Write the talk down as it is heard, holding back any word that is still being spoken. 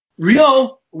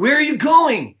Ryo, where are you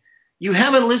going? You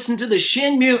haven't listened to the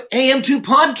Shenmue AM2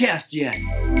 podcast yet.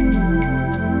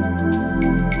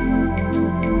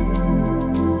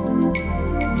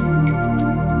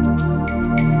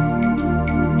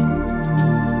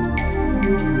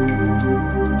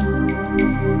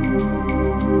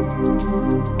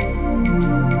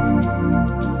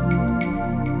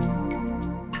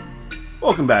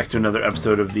 Welcome back to another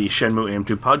episode of the Shenmue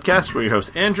AM2 podcast. We're your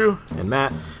hosts, Andrew and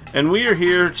Matt. And we are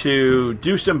here to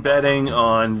do some betting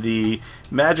on the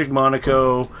Magic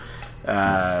Monaco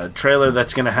trailer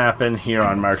that's going to happen here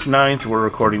on March 9th. We're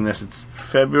recording this, it's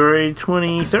February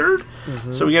 23rd.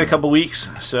 Mm-hmm. So we got a couple weeks.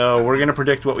 So we're going to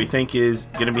predict what we think is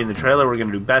going to be in the trailer. We're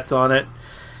going to do bets on it.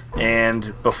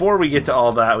 And before we get to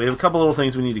all that, we have a couple little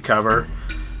things we need to cover.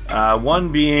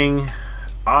 One being,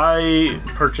 I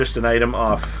purchased an item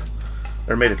off,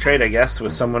 or made a trade, I guess,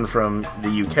 with someone from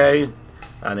the UK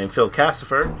named Phil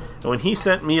Cassifer. And when he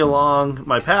sent me along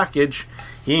my package,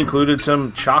 he included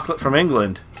some chocolate from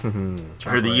England.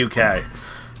 Or the UK.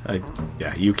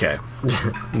 Yeah, UK.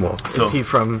 Well, so, is he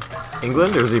from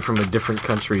England, or is he from a different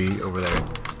country over there?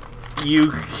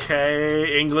 UK,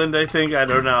 England, I think. I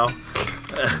don't know.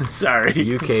 Sorry.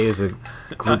 UK is a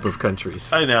group of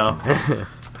countries. I know.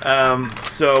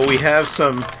 So we have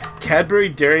some Cadbury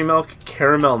Dairy Milk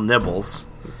Caramel Nibbles.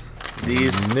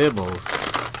 These nibbles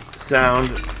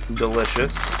sound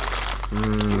delicious.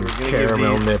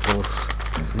 Caramel nipples.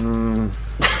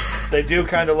 They do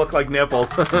kind of look like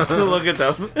nipples. Look at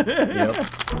them. Yep.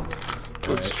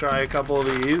 Let's try a couple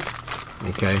of these.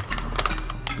 Okay.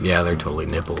 Yeah, they're totally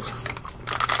nipples.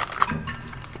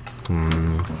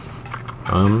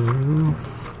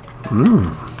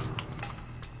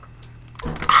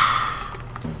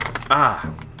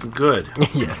 Ah, good.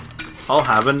 Yes. I'll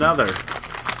have another.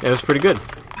 It was pretty good.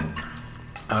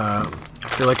 I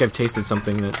feel like I've tasted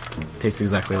something that tastes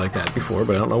exactly like that before,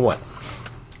 but I don't know what.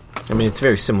 I mean, it's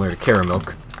very similar to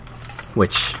Caramilk,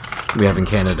 which we have in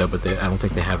Canada, but I don't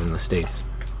think they have in the States.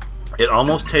 It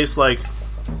almost tastes like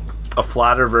a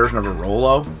flatter version of a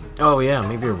Rolo. Oh, yeah,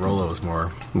 maybe a Rolo is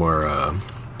more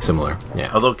similar.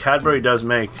 Yeah. Although Cadbury does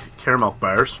make Caramilk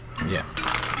bars. Yeah.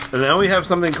 And then we have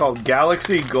something called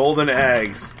Galaxy Golden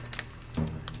Eggs.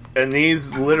 And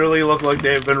these literally look like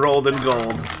they've been rolled in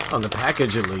gold. On the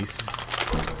package, at least.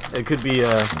 It could be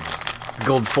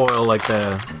gold foil like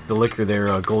the liquor there,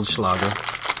 Goldschlager.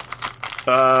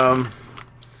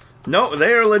 No,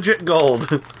 they are legit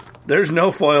gold. There's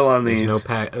no foil on these.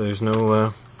 There's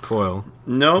no foil.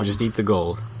 No. We'll just eat the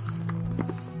gold.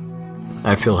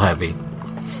 I feel heavy.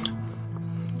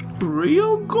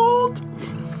 Real gold?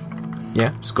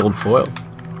 Yeah, it's gold foil.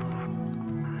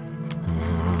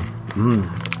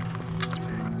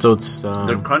 So it's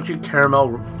they're crunchy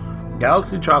caramel,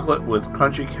 Galaxy chocolate with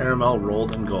crunchy caramel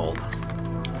rolled in gold.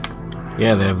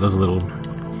 Yeah, they have those little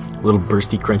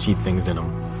bursty, crunchy things in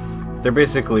them. They're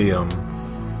basically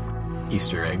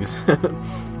Easter eggs.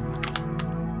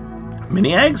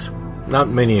 Mini eggs? Not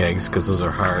mini eggs, because those are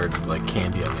hard, like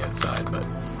candy on the outside. But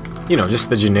just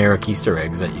the generic Easter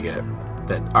eggs that you get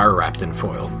that are wrapped in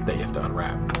foil that you have to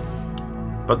unwrap.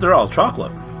 But they're all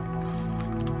chocolate.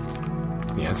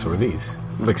 Yeah, so are these.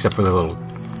 Except for the little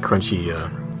crunchy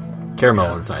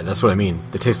caramel inside. That's what I mean.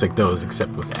 They taste like those,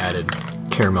 except with added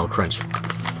caramel crunch.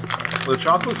 The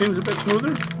chocolate seems a bit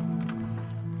smoother.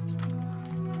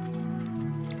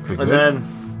 Pretty and good. Then,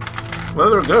 well,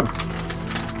 they're good.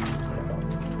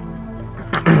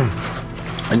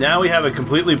 And now we have a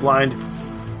completely blind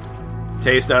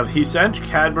taste of. He sent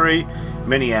Cadbury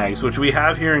mini eggs, which we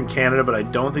have here in Canada, but I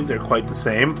don't think they're quite the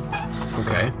same.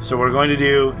 Okay. So we're going to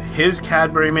do his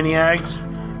Cadbury mini eggs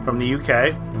from the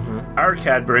UK, our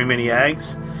Cadbury mini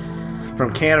eggs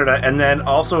from Canada, and then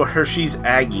also Hershey's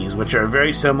Aggies, which are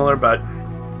very similar, but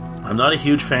I'm not a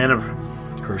huge fan of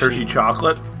Hershey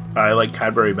chocolate. I like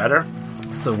Cadbury better.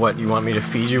 So what, you want me to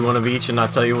feed you one of each and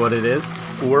not tell you what it is?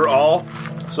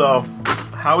 So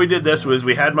how we did this was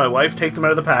we had my wife take them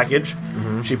out of the package.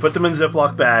 She put them in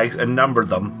Ziploc bags and numbered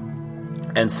them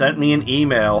and sent me an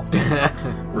email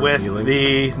with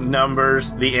the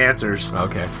numbers, the answers.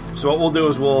 Okay. So what we'll do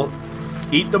is we'll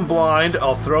eat them blind.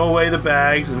 I'll throw away the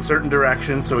bags in certain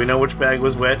directions so we know which bag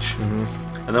was which.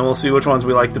 And then we'll see which ones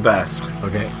we like the best.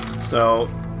 Okay. So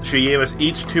she gave us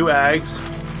each 2 eggs.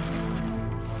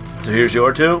 So here's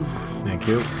your 2. Thank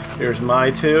you. Here's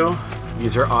my 2.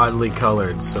 These are oddly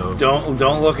colored, so... Don't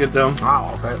look at them.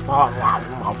 Oh, okay.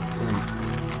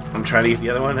 I'm trying to get the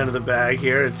other one out of the bag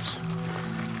here. It's...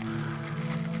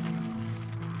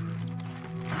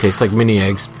 Tastes like mini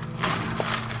eggs.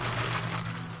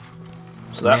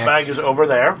 So that bag is over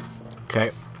there.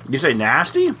 Okay. You say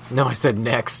nasty? No, I said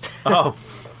next. Oh.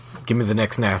 Give me the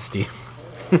next nasty.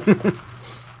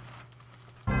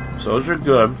 So those are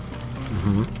good.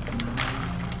 Mm-hmm.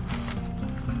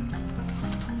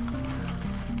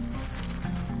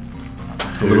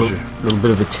 A little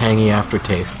bit of a tangy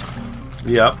aftertaste.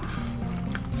 Yep.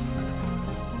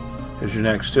 Here's your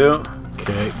next two.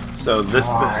 Okay. So this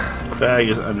bag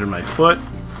is under my foot.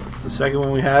 It's the second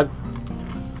one we had.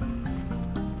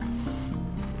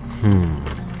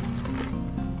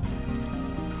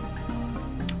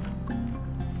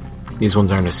 These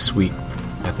ones aren't as sweet,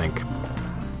 I think.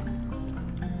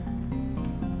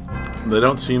 They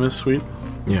don't seem as sweet.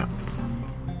 Yeah.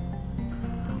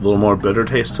 A little more bitter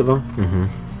taste to them.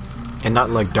 And not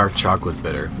like dark chocolate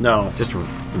bitter. No. Just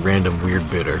random weird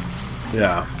bitter.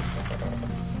 Yeah.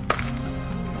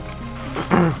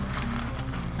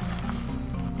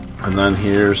 And then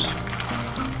here's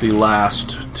the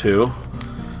last two.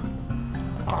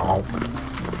 Oh.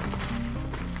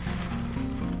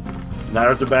 Now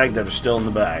there's the bag that are still in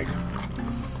the bag.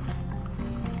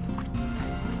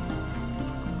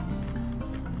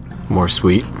 More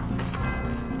sweet.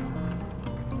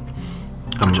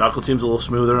 The chocolate seems a little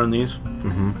smoother on these.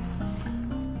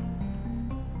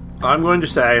 I'm going to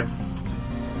say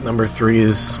Number 3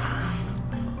 is...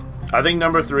 I think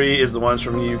number 3 is the ones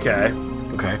from the UK.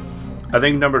 Okay. I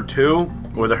think number 2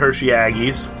 were the Hershey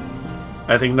Aggies.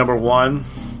 I think number 1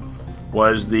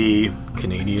 was the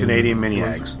Canadian Mini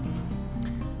Eggs.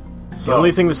 The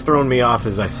only thing that's thrown me off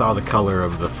is I saw the color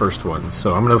of the first one,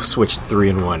 so I'm going to switch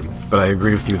 3 and 1. But I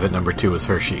agree with you that number 2 is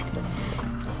Hershey.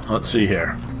 Let's see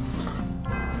here.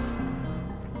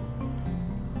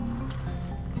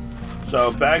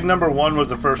 So bag number 1 was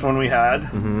the first one we had,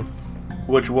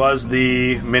 which was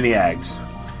the Mini Eggs.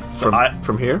 So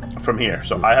From here? From here.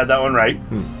 So I had that one right.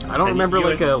 I don't remember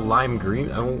a lime green.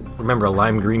 I don't remember a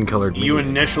lime green colored. You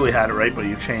initially had it right, but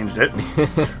you changed it.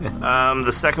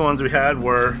 The second ones we had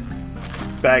were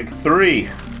bag 3.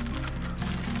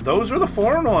 Those are the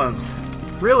foreign ones.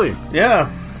 Really? Yeah.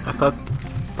 I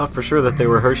thought for sure that they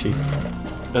were Hershey.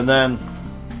 And then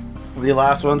the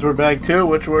last ones were bag 2,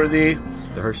 which were the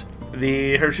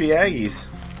Hershey Aggies.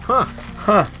 Huh.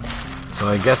 So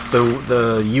I guess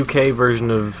the UK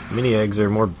version of Mini Eggs are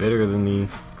more bitter than the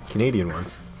Canadian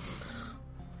ones.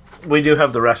 We do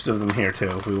have the rest of them here too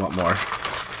if we want more.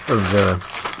 Of the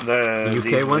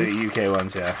UK ones? The UK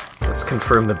ones, yeah. Let's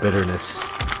confirm the bitterness.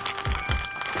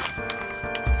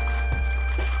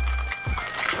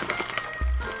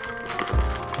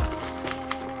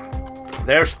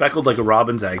 They're speckled like a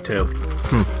robin's egg too.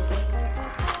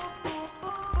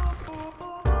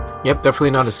 Yep, definitely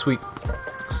not as sweet.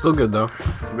 Still good though.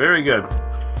 Very good.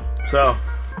 So,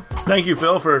 thank you,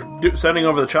 Phil, for sending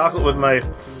over the chocolate with my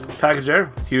package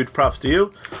there. Huge props to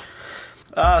you.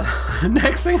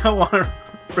 Next thing I want to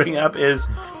bring up is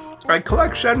I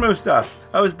collect Shenmue stuff.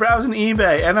 I was browsing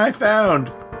eBay and I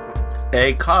found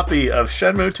a copy of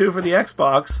Shenmue 2 for the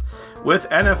Xbox with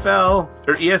NFL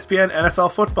or ESPN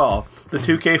NFL football, the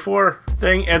 2K4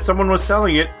 thing, and someone was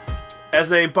selling it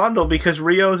as a bundle because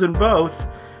Rio's in both,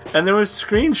 and there was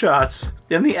screenshots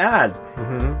in the ad.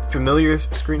 Familiar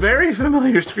screenshots? Very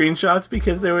familiar screenshots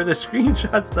because they were the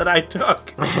screenshots that I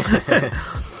took.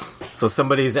 So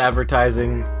somebody's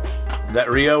advertising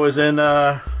that Rio is in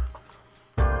NFL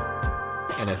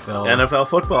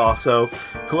football. So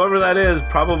whoever that is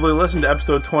probably listened to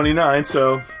episode 29,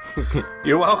 so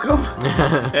you're welcome.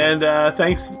 And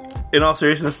thanks, in all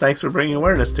seriousness, thanks for bringing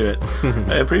awareness to it.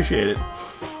 I appreciate it.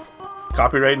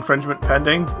 Copyright infringement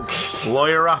pending.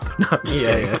 Lawyer up. No, I'm just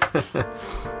kidding.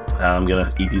 I'm going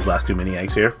to eat these last 2 mini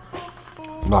eggs here.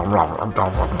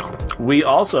 We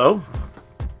also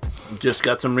just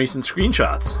got some recent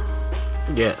screenshots.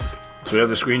 Yes. So we have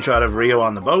the screenshot of Rio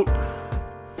on the boat.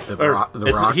 The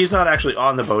rocks? He's not actually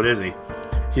on the boat, is he?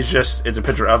 It's a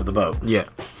picture of the boat. Yeah.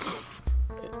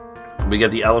 We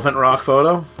got the Elephant Rock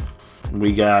photo.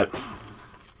 We got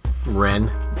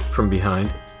Ren from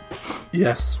behind.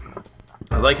 Yes.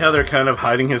 I like how they're kind of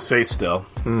hiding his face still.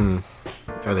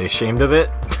 Are they ashamed of it?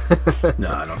 No,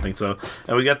 I don't think so.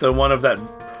 And we got the one of that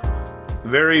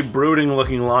very brooding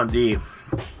looking Londi.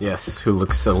 Yes, who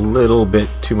looks a little bit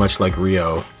too much like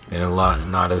Rio, and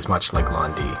not as much like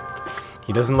Londi.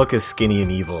 He doesn't look as skinny and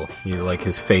evil.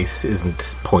 His face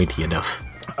isn't pointy enough.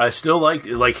 I still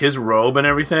like his robe and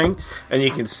everything, and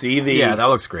you can see that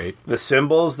looks great. The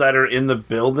symbols that are in the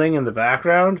building in the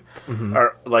background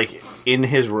are like in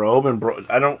his robe, and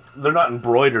they're not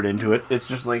embroidered into it. It's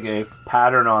just like a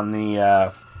pattern on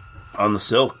the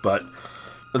silk, but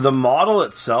the model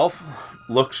itself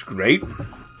looks great.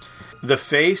 The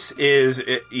face is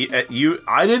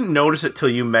I didn't notice it till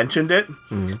you mentioned it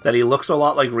that he looks a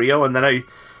lot like Rio, and then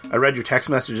I read your text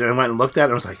message and I went and looked at it.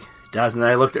 And I was like, it does. And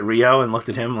then I looked at Rio and looked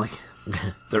at him like,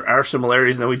 there are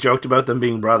similarities. And then we joked about them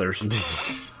being brothers.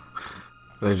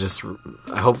 They're just...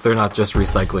 I hope they're not just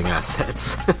recycling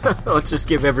assets. Let's just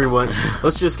give everyone...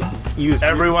 Let's just use...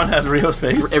 Everyone has Rio's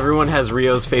face? Everyone has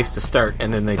Rio's face to start,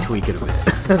 and then they tweak it a bit.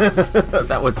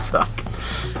 That would suck.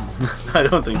 I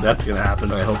don't think that's going to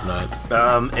happen. I hope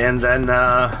not. And then,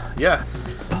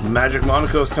 Magic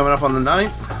Monaco is coming up on the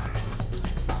 9th.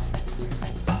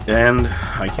 And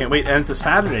I can't wait. And it's a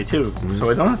Saturday, too. Mm-hmm.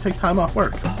 So I don't have to take time off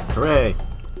work. Hooray.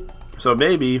 So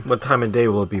maybe... What time of day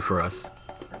will it be for us?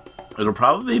 It'll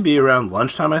probably be around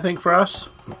lunchtime, I think, for us.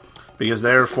 Because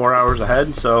they're 4 hours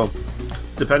ahead. So,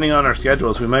 depending on our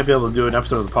schedules, we might be able to do an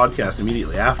episode of the podcast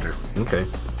immediately after. Okay.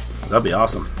 That'd be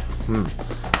awesome.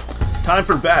 Time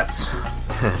for bets.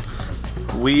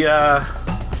 We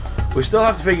still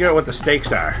have to figure out what the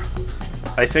stakes are.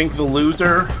 I think the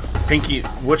loser... Pinky,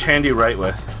 which hand do you write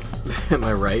with? Am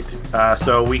I right?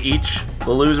 So the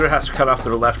loser has to cut off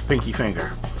their left pinky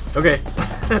finger. Okay.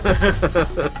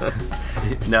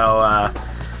 No,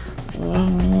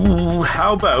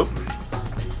 how about,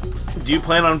 do you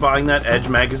plan on buying that Edge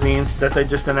magazine that they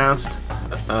just announced?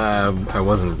 I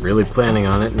wasn't really planning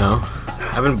on it, no.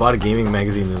 I haven't bought a gaming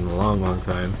magazine in a long, long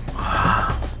time.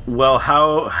 Well,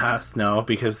 no,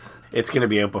 because it's going to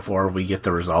be out before we get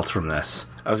the results from this.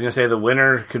 I was going to say the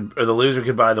loser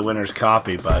could buy the winner's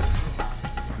copy, but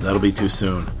that'll be too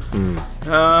soon.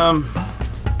 I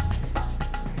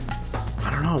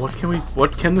don't know.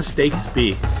 What can the stakes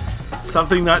be?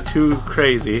 Something not too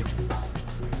crazy.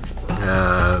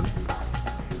 How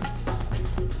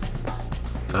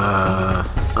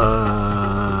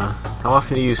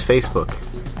often do you use Facebook?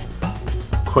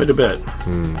 Quite a bit.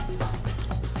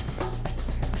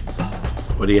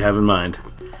 What do you have in mind?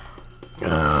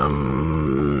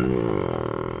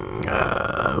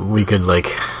 We could,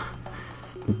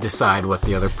 decide what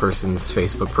the other person's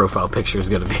Facebook profile picture is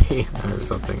going to be, or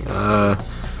something. I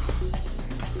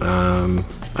don't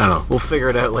know. We'll figure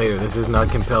it out later. This is not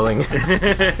compelling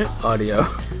audio.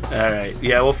 Alright.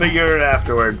 Yeah, we'll figure it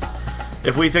afterwards.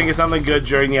 If we think of something good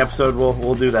during the episode,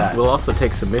 we'll do that. We'll also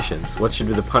take submissions. What should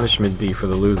the punishment be for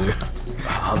the loser?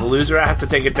 Oh, the loser has to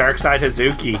take a Darkside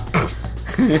Hazuki.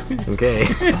 Okay.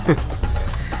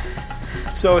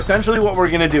 So essentially what we're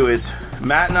going to do is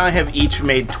Matt and I have each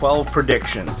made 12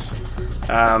 predictions.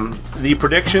 The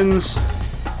predictions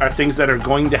are things that are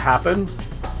going to happen.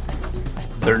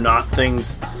 They're not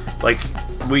things like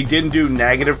we didn't do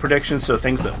negative predictions, so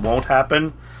things that won't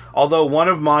happen. Although one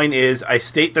of mine is I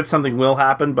state that something will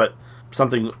happen, but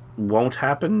something won't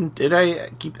happen. Did I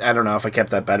don't know if I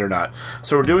kept that bet or not.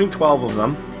 So we're doing 12 of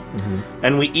them,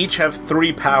 and we each have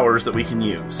 3 powers that we can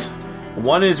use.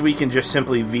 One is we can just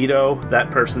simply veto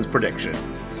that person's prediction.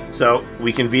 So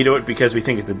we can veto it because we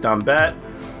think it's a dumb bet,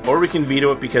 or we can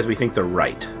veto it because we think they're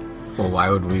right. Well, why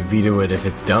would we veto it if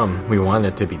it's dumb? We want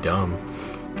it to be dumb.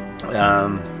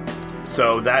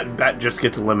 So that bet just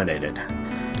gets eliminated.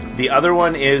 The other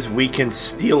one is we can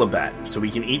steal a bet. So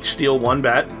we can each steal one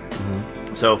bet.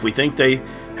 So if we think they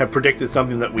have predicted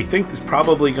something that we think is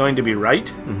probably going to be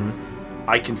right,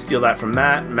 I can steal that from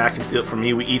Matt. Matt can steal it from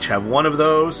me. We each have one of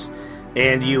those.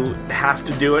 And you have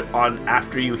to do it on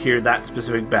after you hear that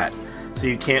specific bet. So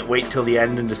you can't wait till the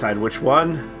end and decide which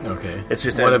one. Okay. It's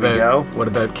just as we go. What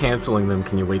about canceling them?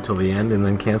 Can you wait till the end and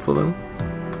then cancel them?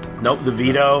 Nope, the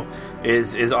veto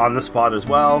is on the spot as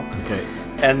well. Okay.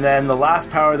 And then the last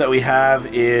power that we have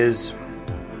is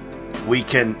we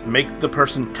can make the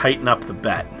person tighten up the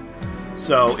bet.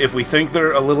 So if we think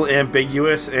they're a little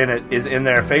ambiguous and it is in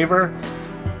their favor,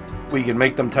 we can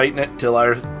make them tighten it to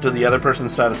the other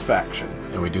person's satisfaction.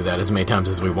 And we do that as many times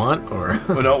as we want, or?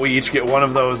 Well, no, we each get one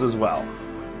of those as well.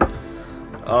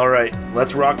 Alright,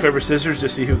 let's rock, paper, scissors to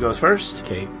see who goes first.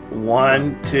 Okay.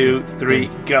 1, 2, 3,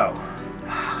 go.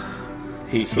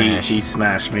 He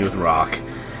smashed me with rock.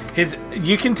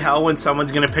 You can tell when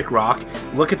someone's going to pick rock.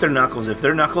 Look at their knuckles. If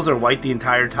their knuckles are white the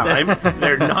entire time,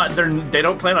 they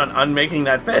don't plan on unmaking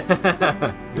that fist.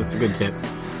 That's a good tip.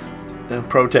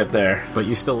 Pro tip there. But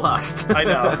you still lost. I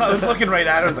know. I was looking right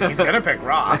at him. I was like, he's going to pick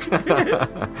rock.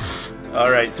 All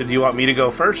right, so do you want me to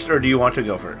go first, or do you want to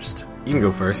go first? You can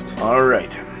go first. All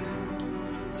right.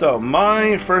 So,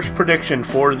 my first prediction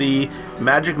for the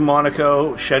Magic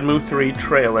Monaco Shenmue 3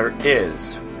 trailer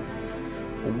is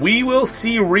we will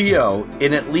see Rio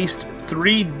in at least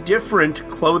 3 different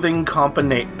clothing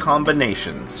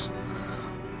combinations.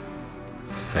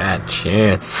 Fat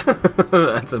chance.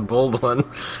 That's a bold one.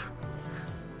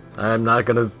 I'm not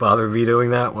going to bother vetoing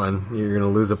that one. You're going to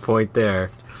lose a point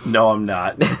there. No, I'm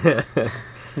not.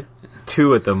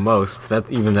 2 at the most. That's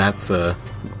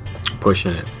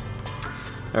pushing it.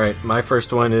 All right, my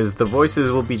first one is the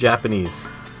voices will be Japanese,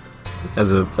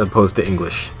 as opposed to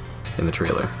English in the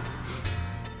trailer.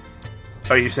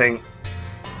 Are you saying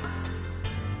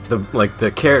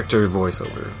the character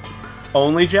voiceover?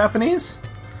 only Japanese?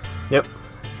 Yep.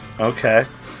 Okay.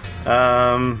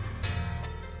 I'm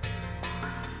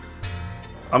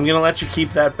gonna let you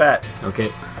keep that bet.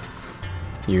 Okay.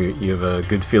 You have a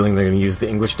good feeling they're gonna use the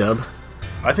English dub?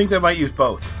 I think they might use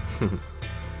both. And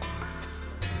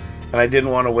I didn't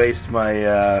want to waste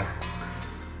my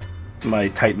my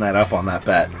tighten that up on that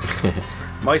bet.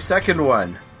 My second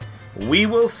one. We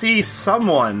will see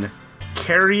someone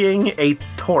carrying a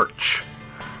torch.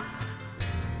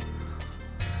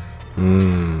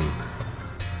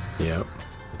 Yep.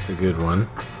 That's a good one.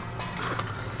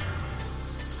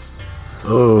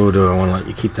 Oh, do I want to let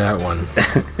you keep that one?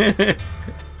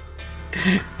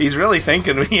 He's really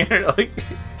thinking here. Like,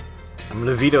 I'm going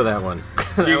to veto that one.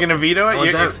 you're going to veto it? That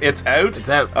one's out. It's out? It's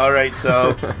out. All right,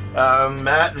 so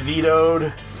Matt vetoed.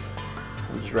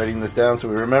 I'm just writing this down so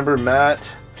we remember. Matt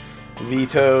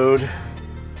vetoed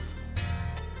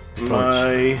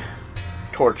my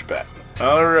torch bet.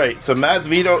 All right, so Matt's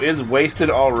veto is wasted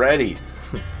already.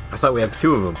 I thought we had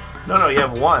two of them. No, you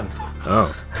have one. Oh.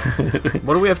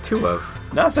 What do we have two of?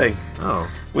 Nothing. Oh.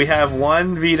 We have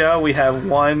one veto, we have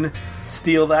one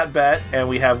steal that bet, and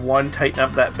we have one tighten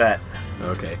up that bet.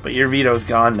 Okay. But your veto's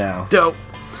gone now. Dope.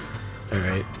 All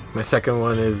right. My second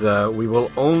one is we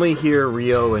will only hear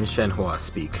Ryo and Shenhua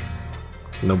speak.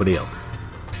 Nobody else.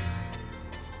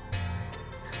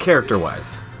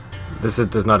 Character-wise. This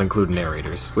does not include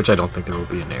narrators, which I don't think there will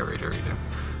be a narrator either.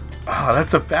 Oh,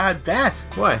 that's a bad bet.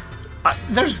 Why?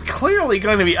 There's clearly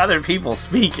going to be other people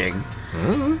speaking.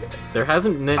 There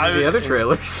hasn't been any other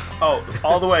trailers. Oh,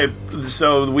 all the way.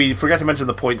 So we forgot to mention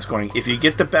the point scoring. If you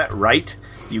get the bet right,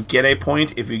 you get a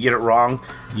point. If you get it wrong,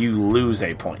 you lose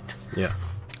a point. Yeah.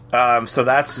 So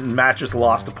that's Matt just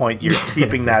lost a point. You're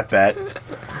keeping that bet.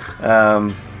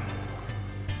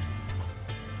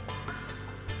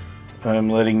 I'm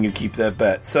letting you keep that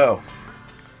bet. So,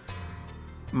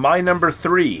 my number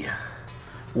 3.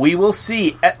 We will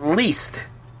see at least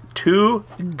 2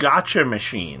 gacha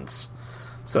machines.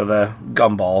 So the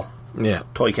gumball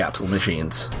toy capsule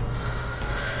machines.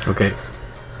 Okay.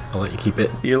 I'll let you keep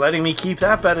it. You're letting me keep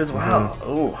that bet as well.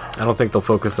 Ooh. I don't think they'll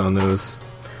focus on those.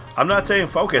 I'm not saying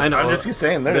focus. I'm just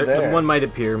saying they're there. One might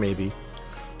appear, maybe.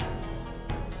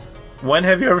 When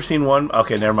have you ever seen one?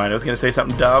 Okay, never mind. I was going to say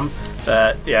something dumb.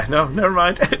 No, never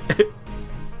mind.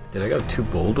 Did I go too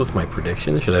bold with my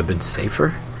prediction? Should I have been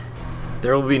safer?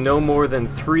 There will be no more than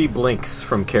 3 blinks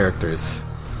from characters.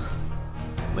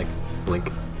 Like,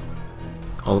 blink.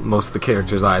 Most of the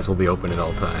characters' eyes will be open at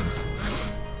all times.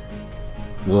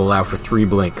 We'll allow for 3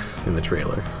 blinks in the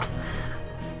trailer.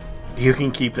 You can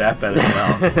keep that bet as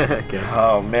well. Okay.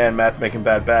 Oh man, Matt's making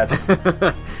bad bets.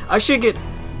 I should get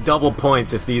double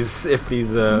points if these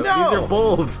these are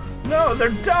bold. No, they're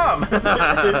dumb.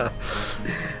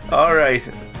 All right.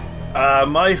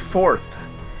 My 4th.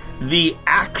 The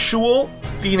actual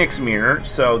Phoenix Mirror,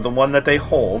 so the one that they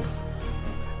hold,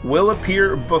 will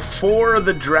appear before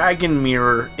the Dragon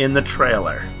Mirror in the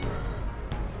trailer.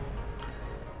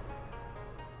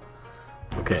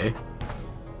 Okay.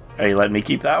 Are you letting me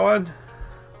keep that one?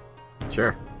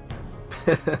 Sure.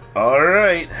 All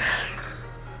right.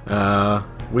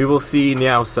 We will see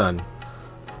Niao Sun.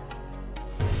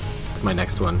 It's my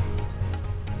next one.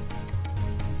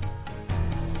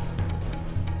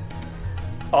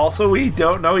 Also, we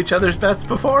don't know each other's bets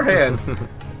beforehand.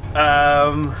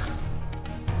 I'm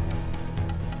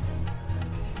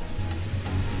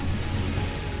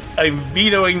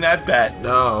vetoing that bet.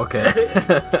 Oh, okay.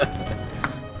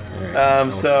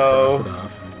 Right, so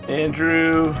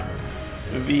Andrew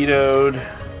vetoed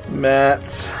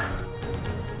Matt's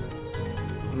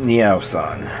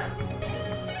Niao-san.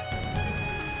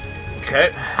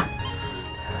 Okay.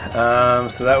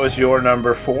 So that was your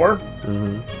number 4.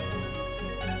 Mm-hmm.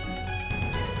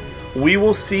 We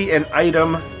will see an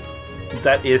item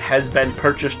that it has been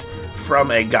purchased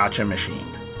from a gacha machine.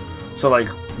 So, like,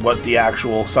 what the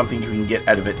actual something you can get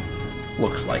out of it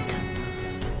looks like.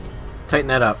 Tighten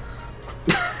that up.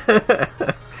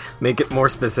 Make it more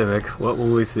specific. What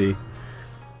will we see?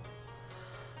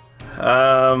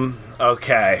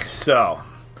 Okay, so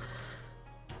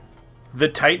the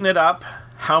tighten it up.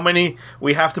 How many?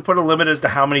 We have to put a limit as to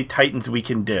how many titans we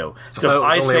can do. So if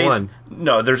I say one.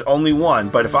 No, there's only one.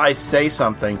 But if I say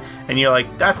something and you're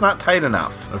like, "That's not tight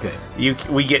enough," Okay.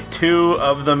 we get 2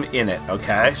 of them in it.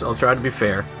 Okay. I'll try to be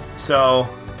fair. So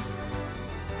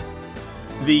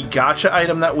the gacha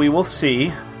item that we will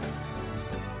see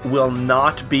will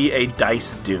not be a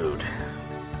dice dude.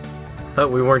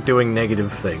 Thought we weren't doing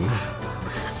negative things.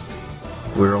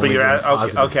 We're only But you're doing at,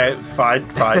 positive. okay, fine,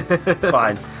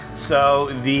 fine. So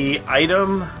the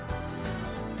item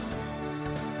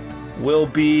will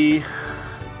be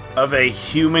of a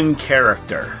human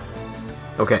character.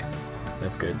 Okay,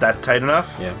 that's good. That's tight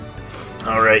enough? Yeah.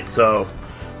 Alright, so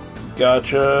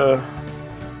gotcha.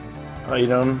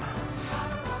 Item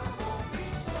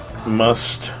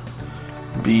must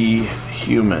be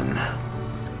human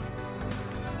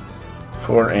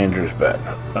for Andrew's bet.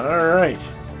 Alright.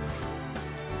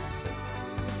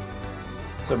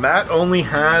 So Matt only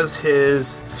has his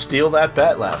steal that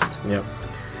bet left. Yep.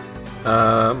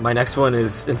 My next one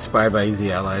is inspired by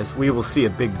Easy Allies. We will see a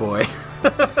big boy.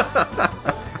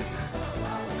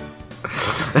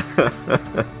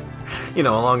 You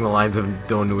know, along the lines of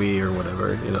Donui or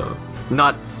whatever, you know.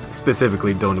 Not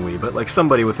specifically Donui, but like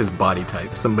somebody with his body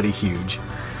type, somebody huge.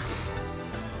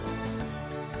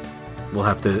 We'll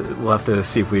have to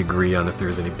see if we agree on if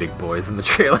there's any big boys in the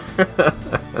trailer.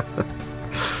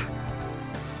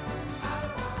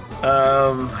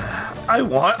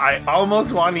 I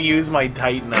almost want to use my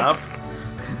Tighten Up,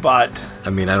 but I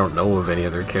mean, I don't know of any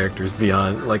other characters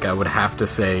beyond, like, I would have to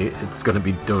say it's gonna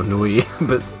be Donui,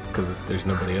 but because there's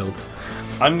nobody else.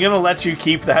 I'm gonna let you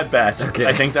keep that bet. Okay.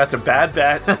 I think that's a bad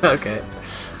bet. Okay.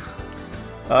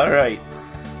 Alright.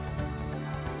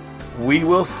 We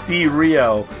will see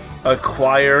Rio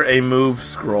acquire a move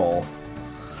scroll.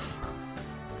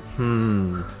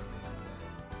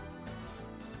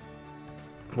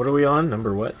 What are we on?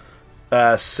 Number what?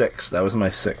 6. That was my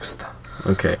 6th.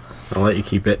 Okay, I'll let you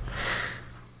keep it.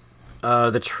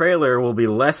 The trailer will be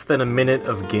less than a minute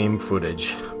of game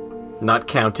footage, not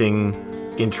counting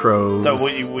intros. So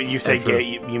when you say extras.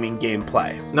 you mean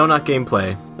gameplay? No, not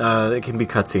gameplay. It can be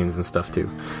cutscenes and stuff too.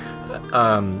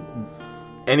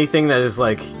 Anything that is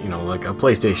like, you know, like a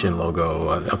PlayStation logo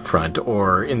up front,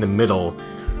 or in the middle,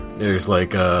 there's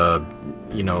like a,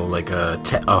 you know, like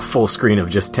a full screen of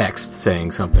just text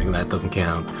saying something that doesn't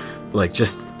count. Like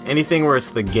just anything where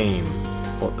it's the game,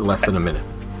 less than a minute.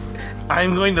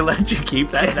 I'm going to let you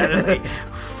keep that. That is a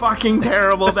fucking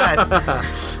terrible bet.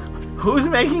 Who's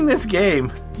making this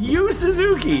game? Yu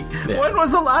Suzuki. Yeah. When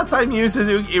was the last time Yu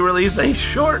Suzuki released a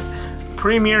short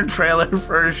premiere trailer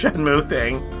for a Shenmue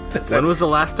thing? When was the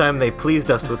last time they pleased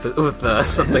us with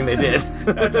something they did?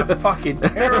 That's a fucking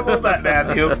terrible bet,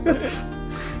 Matthew.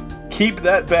 Keep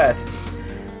that bet.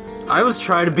 I was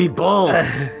trying to be bold.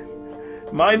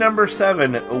 My number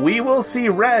 7. We will see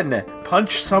Ren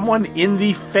punch someone in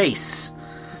the face.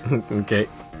 Okay.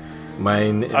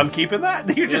 Mine is... I'm keeping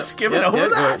that. You're just skimming over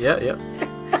that. Yeah.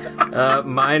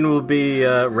 Mine will be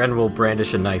Ren will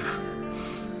brandish a knife.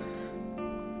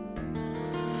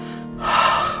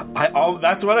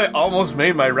 That's what I almost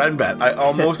made my Ren bet. I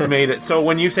almost made it. So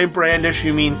when you say brandish,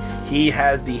 you mean he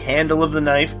has the handle of the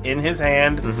knife in his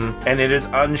hand, and it is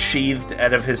unsheathed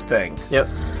out of his thing. Yep.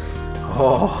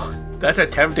 Oh, that's a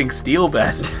tempting steal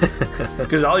bet.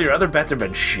 Because all your other bets have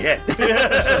been shit.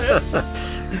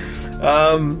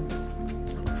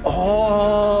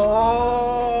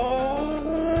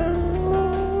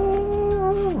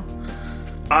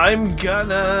 I'm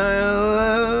gonna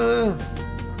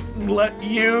let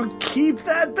you keep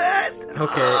that bet.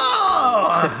 Okay.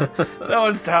 Oh, that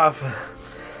one's tough.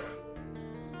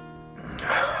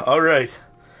 All right.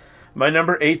 My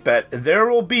number 8 bet. There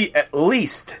will be at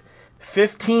least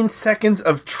 15 seconds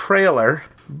of trailer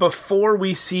before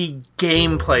we see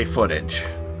gameplay footage.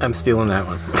 I'm stealing that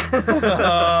one.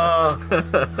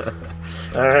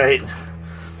 All right.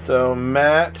 So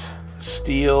Matt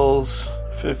steals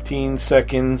 15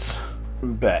 seconds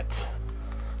bet.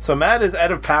 So Matt is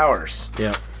out of powers.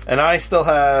 Yeah. And I still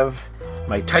have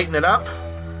my Tighten It Up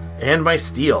and my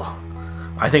Steal.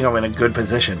 I think I'm in a good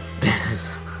position.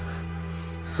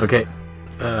 Okay.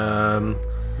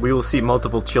 We will see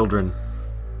multiple children.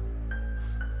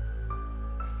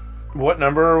 What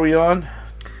number are we on?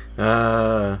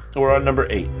 We're on number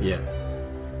 8. Yeah.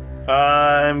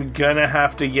 I'm gonna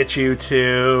have to get you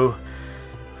to...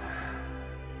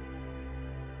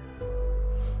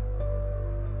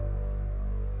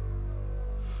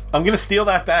 I'm gonna steal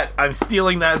that bet. I'm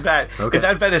stealing that bet. Okay.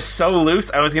 That bet is so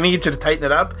loose, I was gonna get you to tighten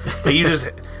it up, but you just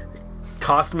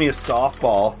tossed me a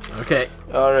softball. Okay.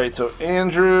 Alright, so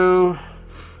Andrew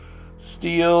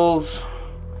steals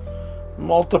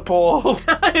multiple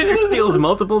Andrew steals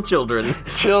multiple children.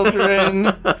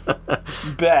 children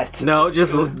bet. No,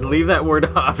 just leave that word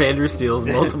off. Andrew steals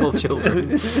multiple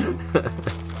children.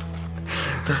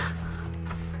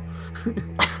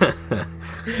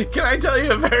 Can I tell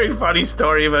you a very funny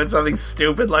story about something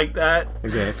stupid like that?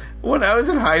 Okay. When I was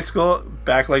in high school,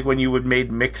 back like when you would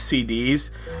made mix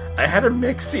CDs, I had a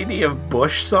mix CD of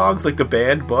Bush songs, like the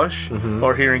band Bush,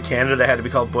 or here in Canada they had to be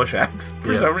called Bush X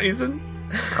for some reason.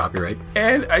 Copyright.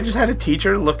 And I just had a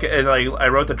teacher look at, and like I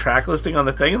wrote the track listing on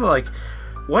the thing, and they're like,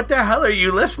 "What the hell are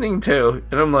you listening to?"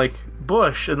 And I'm like,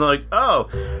 "Bush." And they're like, "Oh,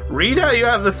 read how you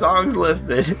have the songs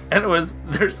listed." And it was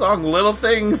their song "Little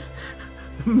Things,"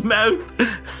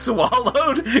 mouth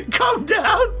swallowed, come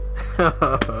down.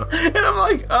 And I'm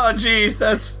like, "Oh, geez,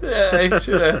 that's I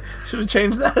should have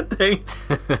changed that thing."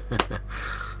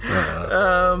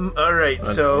 All right,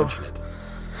 so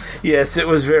yes, it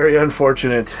was very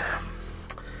unfortunate.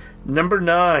 Number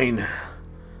 9.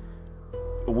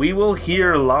 We will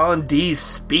hear Londi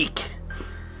speak.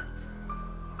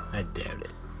 I doubt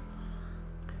it.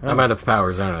 I'm out of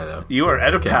powers, aren't I, though? You are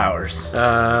out of powers.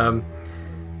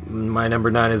 My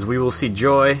number 9 is we will see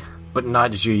Joy, but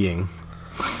not Zhu Ying.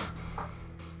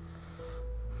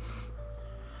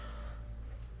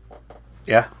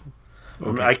 Yeah.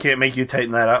 Okay. I can't make you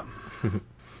tighten that up.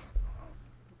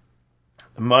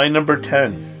 My number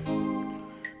 10.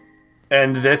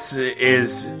 And this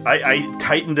is... I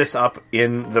tightened this up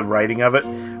in the writing of it.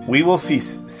 We will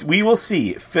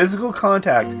see physical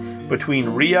contact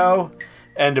between Rio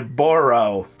and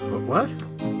Boro. What?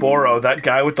 Boro, that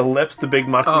guy with the lips, the big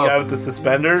musty guy with the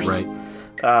suspenders. Right.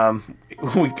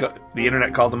 The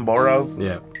internet called him Boro.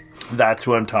 Yeah. That's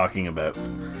who I'm talking about.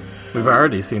 We've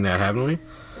already seen that, haven't we?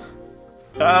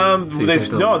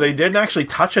 They didn't actually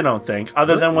touch it, I don't think.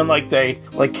 Other than when they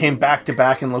came back to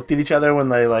back and looked at each other when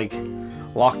they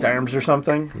locked arms or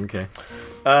something. Okay.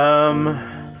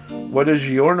 What is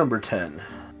your number 10?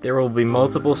 There will be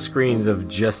multiple screens of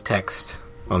just text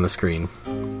on the screen.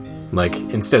 Like,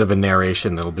 instead of a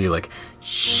narration, it'll be like,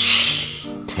 shh,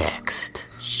 text,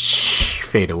 shh,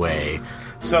 fade away.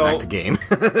 So, back to game.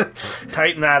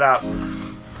 Tighten that up.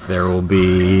 There will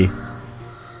be...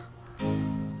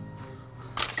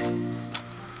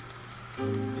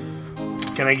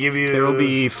 Can I give you... There will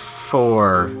be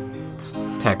 4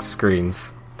 text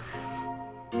screens.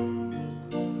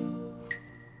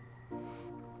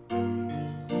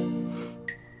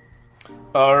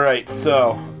 Alright,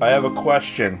 so I have a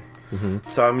question.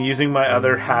 So I'm using my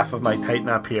other half of my tighten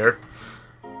up here.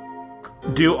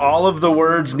 Do all of the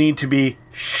words need to be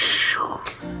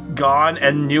gone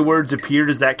and new words appear?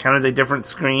 Does that count as a different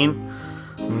screen?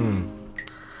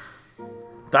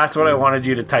 That's what I wanted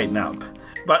you to tighten up.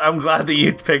 But I'm glad that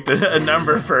you picked a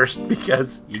number first,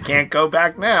 because you can't go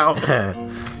back now.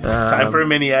 Time for a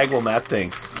mini Aglemat,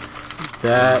 thanks.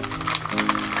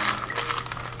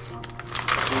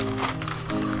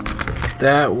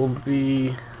 That will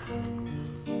be...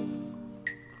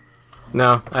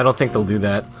 No, I don't think they'll do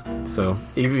that. So,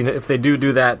 even if they do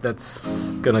that,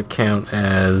 that's gonna count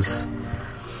as...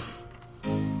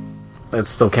 That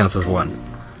still counts as one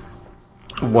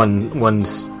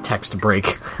text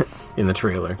break in the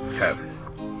trailer. Okay.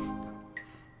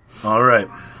 Alright.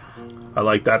 I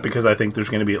like that because I think there's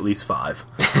going to be at least 5.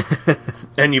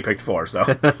 And you picked 4, so...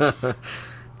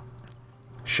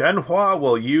 Shenhua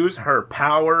will use her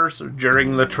powers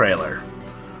during the trailer.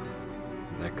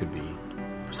 That could be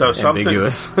so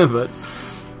ambiguous, but...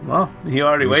 Well, he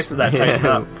already wasted that tighten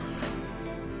up.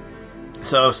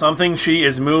 So something she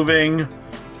is moving,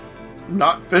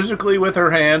 not physically with her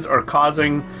hands, or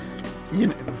causing...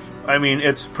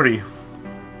 it's pretty...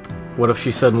 What if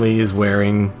she suddenly is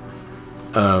wearing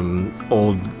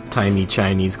old-timey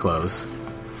Chinese clothes?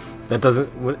 That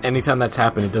doesn't... Anytime that's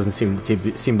happened, it doesn't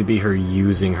seem to be her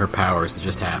using her powers. It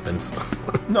just happens.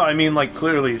 No,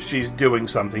 clearly she's doing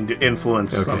something to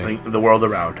influence something, the world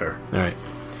around her. All right.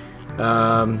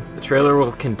 The trailer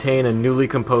will contain a newly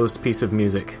composed piece of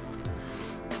music.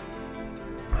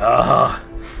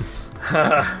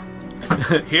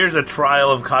 Here's a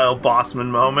trial of Kyle Bossman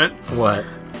moment. What?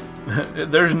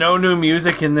 There's no new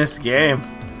music in this game.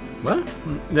 What?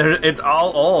 It's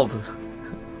all old.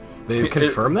 They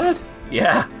confirm that?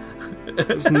 Yeah.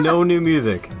 There's no new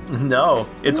music. No.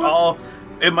 It's What? all...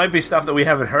 It might be stuff that we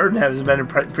haven't heard and hasn't been in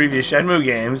previous Shenmue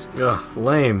games. Ugh,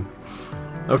 lame.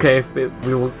 Okay, it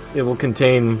will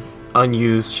contain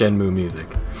unused Shenmue music.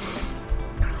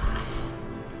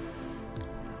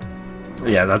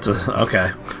 Yeah, that's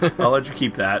okay. I'll let you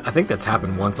keep that. I think that's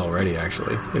happened once already,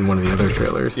 actually, in one of the other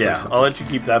trailers. Yeah, I'll let you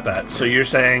keep that bet. So you're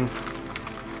saying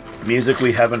music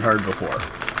we haven't heard before?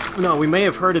 No, we may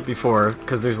have heard it before,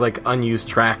 because there's unused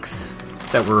tracks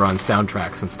that were on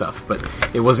soundtracks and stuff, but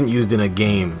it wasn't used in a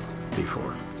game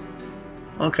before.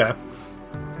 Okay.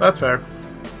 That's fair.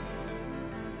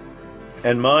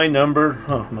 And my number...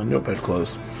 Oh, my notepad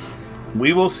closed.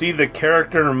 we will see the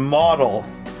character model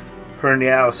for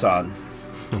Niao-san.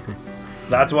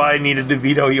 That's why I needed to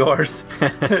veto yours.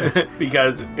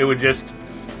 Because it would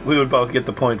we would both get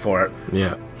the point for it.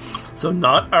 Yeah. So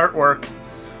not artwork,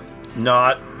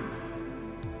 not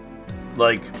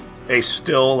like a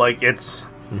still, like it's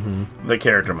the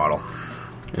character model.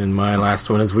 And my last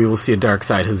one is we will see a Dark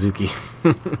Side Hazuki.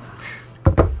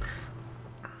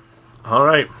 All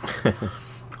right.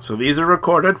 So these are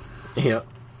recorded. Yep.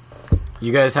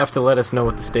 You guys have to let us know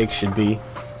what the stakes should be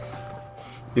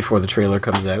before the trailer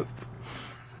comes out.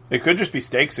 It could just be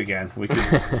stakes again. We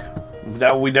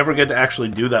never get to actually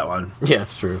do that one. Yeah,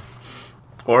 that's true.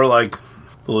 Or like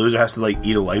the loser has to like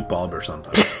eat a light bulb or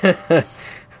something.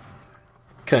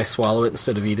 Can I swallow it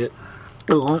instead of eat it?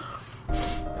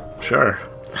 Sure.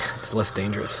 It's less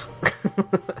dangerous.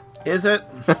 Is it?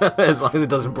 As long as it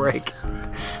doesn't break.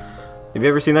 Have you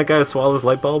ever seen that guy who swallows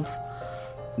light bulbs?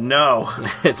 No.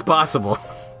 It's possible.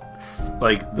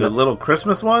 Like the little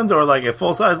Christmas ones, or like a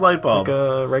full-size light bulb? Like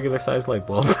a regular-sized light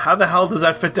bulb. How the hell does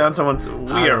that fit down someone's...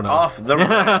 We are off the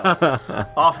rails.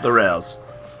 Off the rails.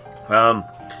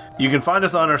 You can find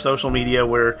us on our social media.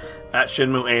 We're at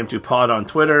Shenmue AM2Pod on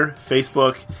Twitter,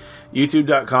 Facebook,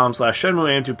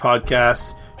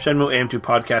 youtube.com/ShenmueAM2Podcast,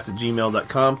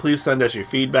 ShenmueAM2Podcast@gmail.com. Please send us your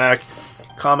feedback,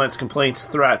 comments, complaints,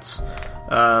 threats.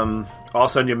 I'll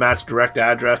send you Matt's direct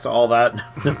address, all that.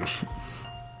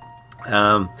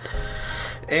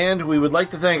 And we would like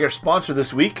to thank our sponsor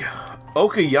this week,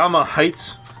 Okayama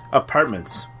Heights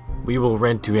Apartments. We will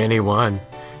rent to anyone.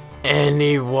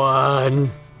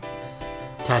 Anyone.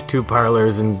 Tattoo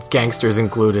parlors and gangsters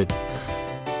included.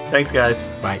 Thanks, guys.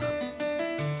 Bye.